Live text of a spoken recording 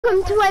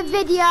Welcome to a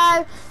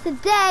video.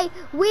 Today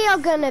we are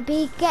gonna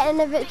be getting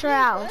a victory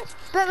out,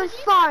 but with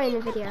fire in the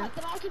video.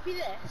 Then I'll give you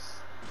this.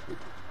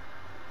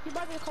 You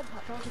might be a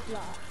compact, I'll give you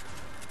that.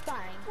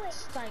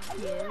 Thanks, thank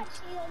you. Are you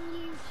actually on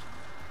YouTube?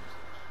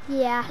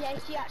 Yeah. Yeah,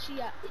 he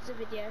actually it's a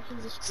video.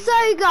 He's a streamer.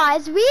 So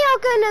guys, we are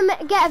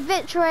gonna get a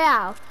victory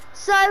out.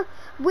 So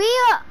we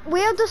are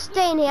just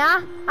staying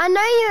here. I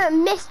know you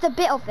missed a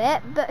bit of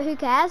it, but who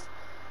cares?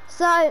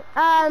 So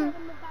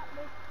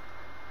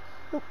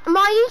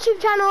my YouTube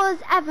channel is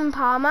Evan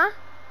Palmer.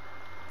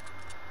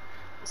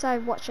 So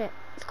watch it.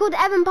 It's called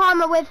Evan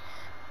Palmer with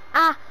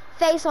a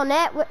face on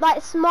it, with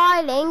like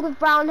smiling with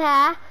brown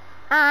hair,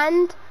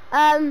 and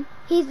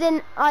he's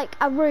in like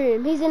a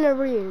room. He's in a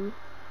room.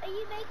 Are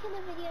you making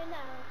a video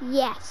now?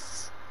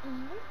 Yes.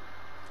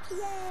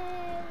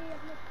 Yay!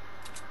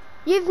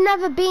 You've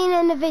never been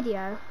in a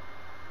video?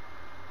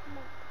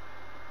 No.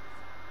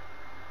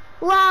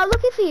 Well,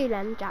 looking for you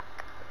then, Jack.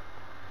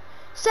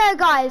 So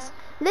guys,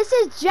 this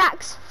is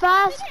Jack's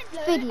first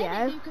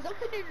video.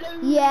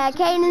 Yeah,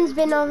 Kanan's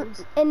been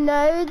in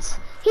loads.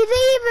 He's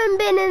even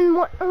been in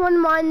one of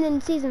mine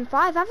in season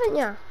 5, haven't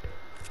you?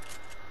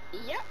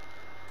 Yep.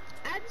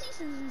 And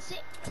season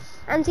 6.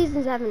 And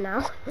season 7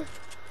 now.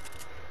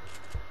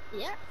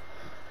 Yep.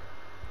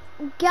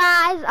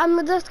 Guys,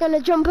 I'm just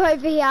gonna jump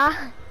over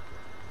here.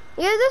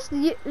 You just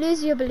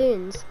lose your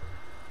balloons.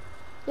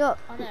 I know,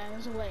 it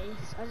was a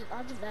waste. I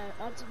didn't know.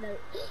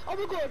 Oh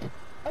my god!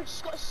 I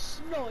just got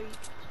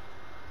sniped.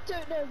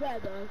 Don't know where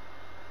though.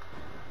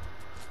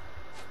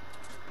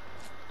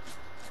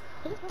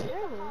 They're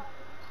terrible.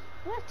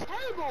 They're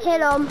terrible.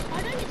 Hit 'em.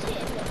 I know it's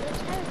here, but they're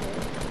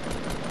terrible.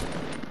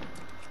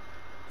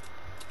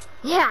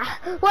 Yeah,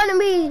 why don't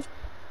we?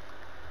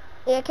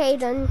 Yeah,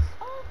 Caden.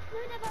 Oh, no,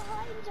 they're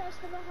behind us.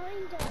 They're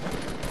behind us.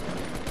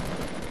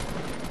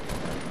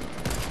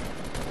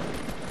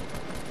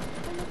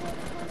 Oh my god,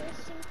 I can't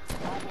see.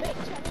 Oh, wait,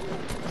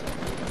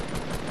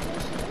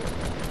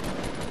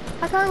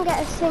 I can't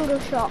get a single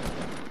shot.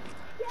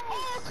 yes.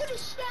 Oh, I could have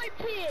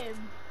sniped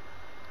him.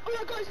 Oh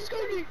my guys, let's go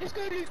loot. Let's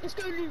go loot. Let's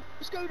go loot.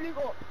 Let's go loot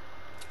up.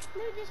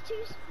 No, there's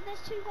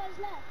two guys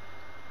left.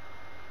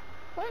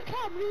 Okay,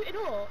 I'm looting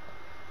up.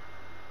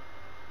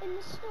 In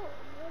the store,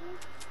 really?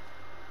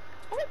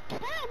 I don't care,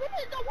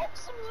 I want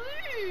some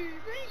loot!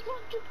 Mate, you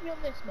can't judge me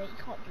on this, mate. You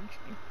can't judge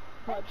me.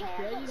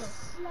 Okay, I've got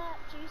slurp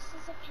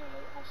juices, okay.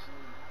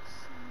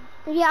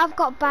 Actually, Yeah, I've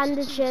got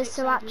bandages,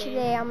 so sadly.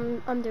 actually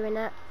I'm doing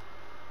it.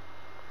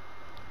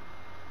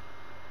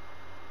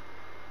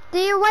 Do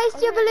you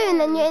waste your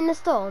balloon and you're in the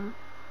storm?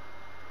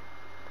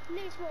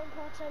 loot's more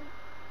important.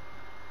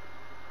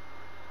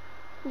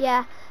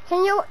 Yeah.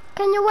 Can you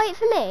wait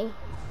for me?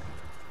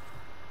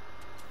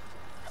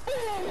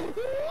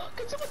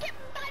 Can someone get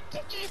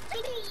bandages,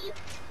 please?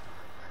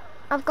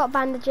 I've got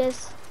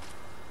bandages.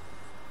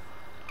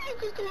 Oh,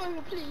 come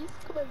over, please.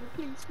 Come over,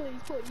 please,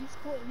 please.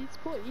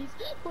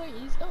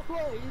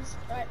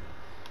 Alright.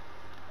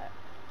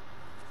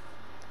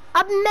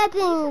 I'm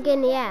medding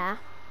in the air.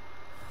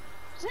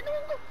 Has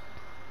anyone got...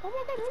 Oh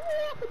my god,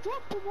 hurry up and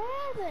drop them, where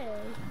are they?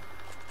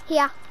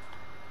 Here.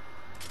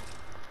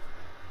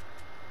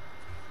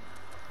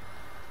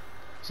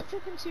 It's a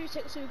flipping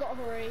 2-6, so we've got to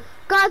hurry.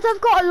 Guys,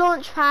 I've got a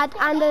launch pad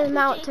and a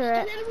mount turret.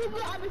 And then we've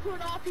got me for an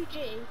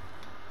RPG.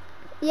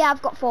 Yeah,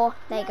 I've got 4.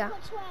 There you go. I've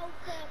got 12,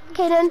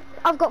 Kaden,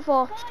 I've got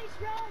 4. guys,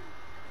 run!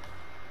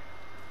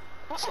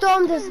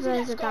 Storm does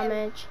loads of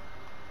damage.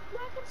 No,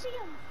 I can see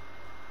him.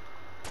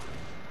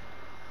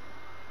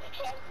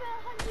 Hit for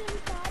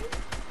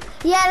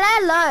 105. Yeah,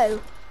 they're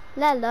low.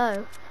 They're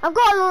low. I've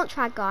got a launch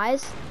pad,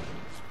 guys.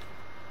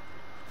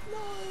 No,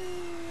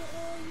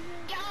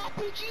 Get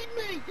RPG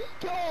me!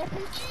 Get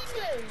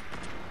RPG me!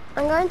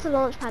 I'm going to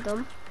launch pad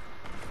them.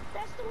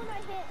 that's the one I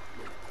hit.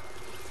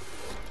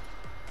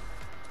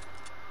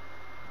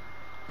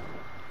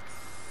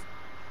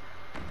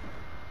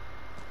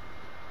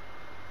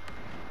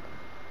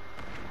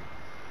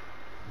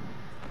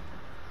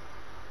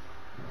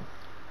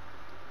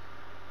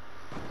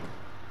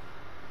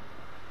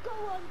 Go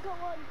on. Go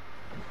on,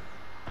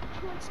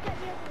 let's get the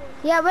other one.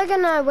 Yeah, we're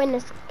gonna win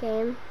this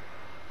game.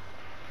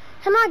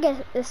 Can I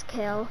get this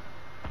kill?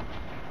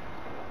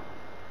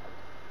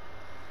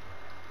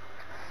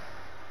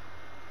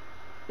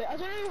 But I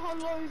don't know how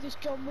low this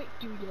John Wick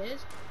dude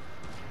is.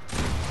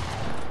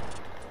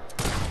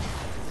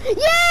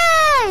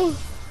 Yay!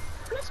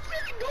 Let's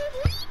freaking go,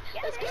 boy!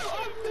 Let's go!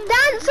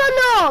 Dance on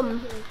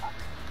them!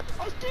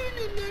 I was doing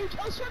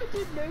I was trying to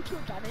do no kill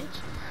damage.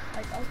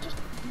 Like, I was just...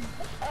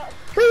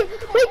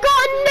 We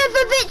got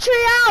another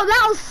victory out.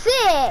 That was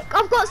sick.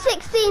 I've got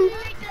 16.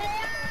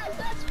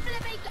 That's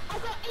flipping!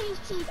 I've got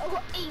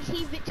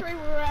 18 victory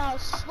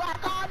royales.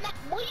 Slack on that,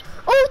 boy!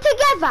 All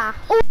together.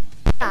 All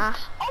together.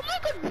 Oh my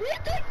god,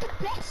 we're like the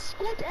best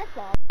squad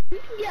ever. We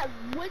can get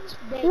wins.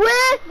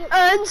 We're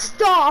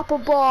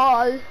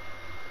unstoppable.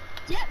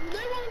 Yeah, no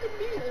one can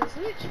beat us,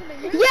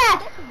 literally.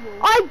 Yeah,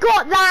 I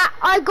got that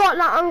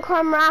on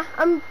camera.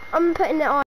 I'm putting it on.